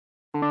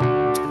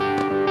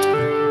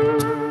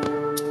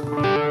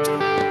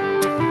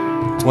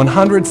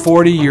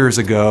140 years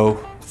ago,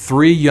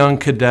 3 young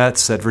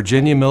cadets at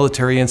Virginia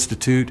Military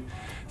Institute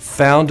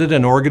founded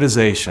an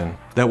organization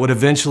that would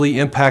eventually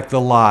impact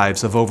the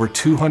lives of over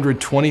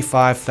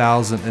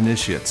 225,000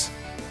 initiates,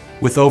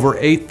 with over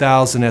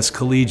 8,000 as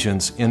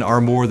collegians in our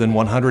more than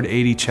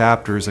 180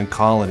 chapters and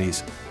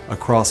colonies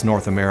across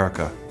North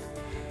America.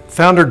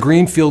 Founder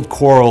Greenfield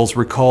Quarles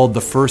recalled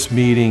the first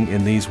meeting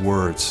in these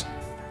words: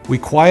 "We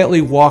quietly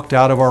walked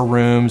out of our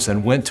rooms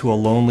and went to a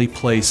lonely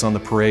place on the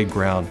parade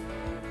ground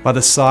by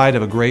the side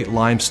of a great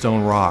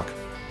limestone rock,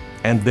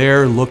 and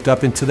there looked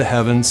up into the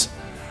heavens,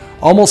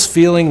 almost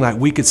feeling that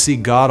we could see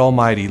God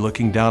Almighty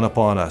looking down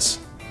upon us.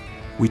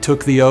 We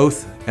took the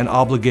oath and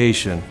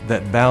obligation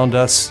that bound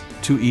us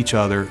to each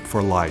other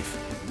for life.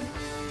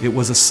 It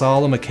was a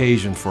solemn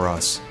occasion for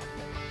us.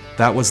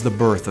 That was the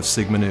birth of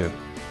Sigma Nu."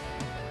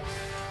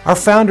 Our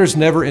founders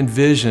never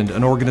envisioned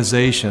an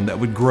organization that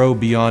would grow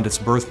beyond its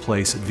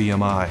birthplace at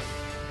VMI.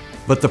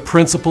 But the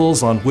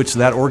principles on which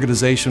that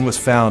organization was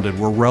founded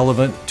were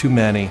relevant to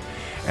many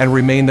and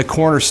remain the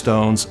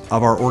cornerstones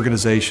of our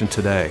organization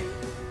today.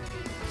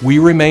 We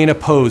remain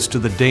opposed to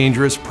the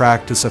dangerous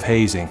practice of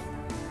hazing.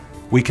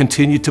 We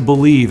continue to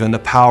believe in the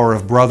power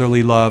of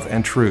brotherly love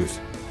and truth.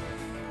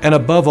 And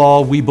above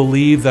all, we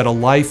believe that a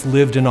life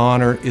lived in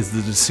honor is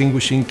the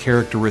distinguishing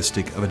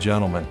characteristic of a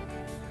gentleman.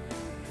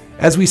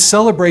 As we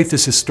celebrate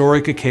this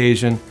historic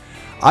occasion,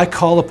 I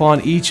call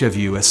upon each of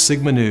you as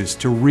Sigma Nus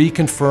to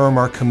reconfirm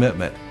our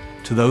commitment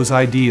to those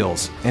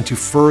ideals and to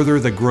further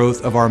the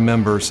growth of our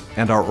members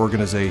and our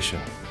organization.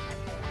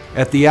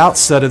 At the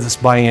outset of this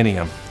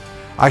biennium,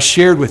 I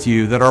shared with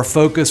you that our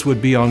focus would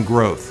be on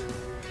growth.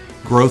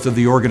 Growth of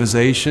the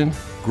organization,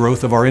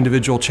 growth of our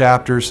individual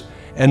chapters,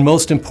 and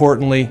most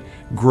importantly,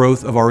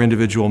 growth of our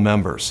individual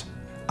members.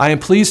 I am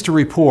pleased to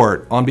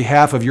report, on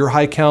behalf of your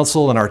High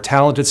Council and our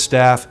talented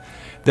staff,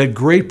 that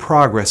great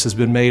progress has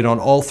been made on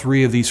all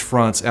 3 of these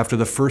fronts after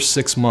the first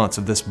 6 months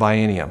of this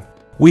biennium.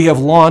 We have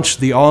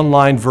launched the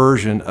online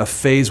version of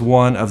Phase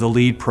 1 of the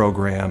LEAD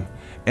program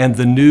and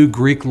the new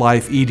Greek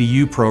Life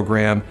EDU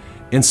program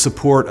in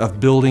support of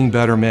building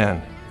better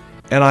men.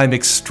 And I'm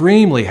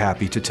extremely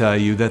happy to tell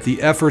you that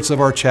the efforts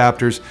of our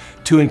chapters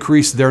to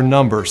increase their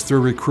numbers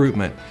through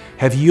recruitment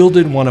have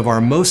yielded one of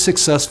our most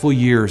successful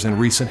years in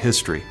recent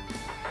history.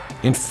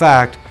 In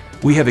fact,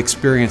 we have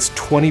experienced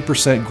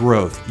 20%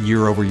 growth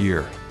year over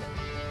year.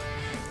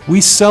 We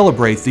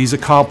celebrate these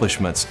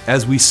accomplishments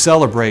as we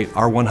celebrate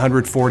our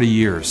 140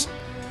 years.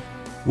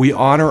 We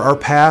honor our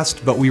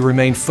past, but we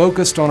remain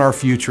focused on our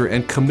future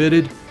and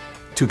committed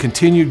to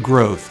continued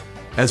growth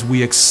as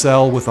we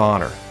excel with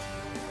honor.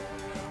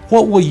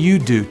 What will you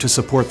do to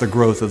support the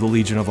growth of the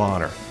Legion of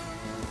Honor?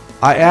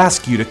 I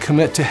ask you to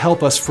commit to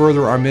help us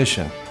further our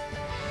mission.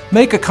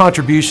 Make a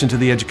contribution to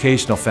the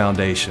Educational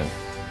Foundation.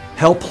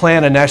 Help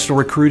plan a National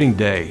Recruiting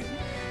Day.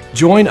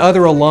 Join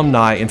other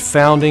alumni in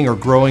founding or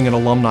growing an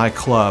alumni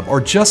club,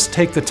 or just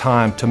take the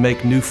time to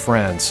make new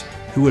friends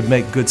who would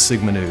make good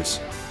Sigma Nus.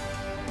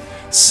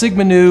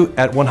 Sigma Nu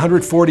at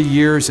 140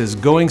 years is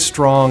going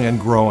strong and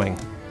growing.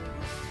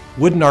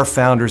 Wouldn't our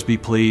founders be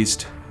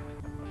pleased?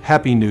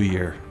 Happy New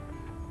Year.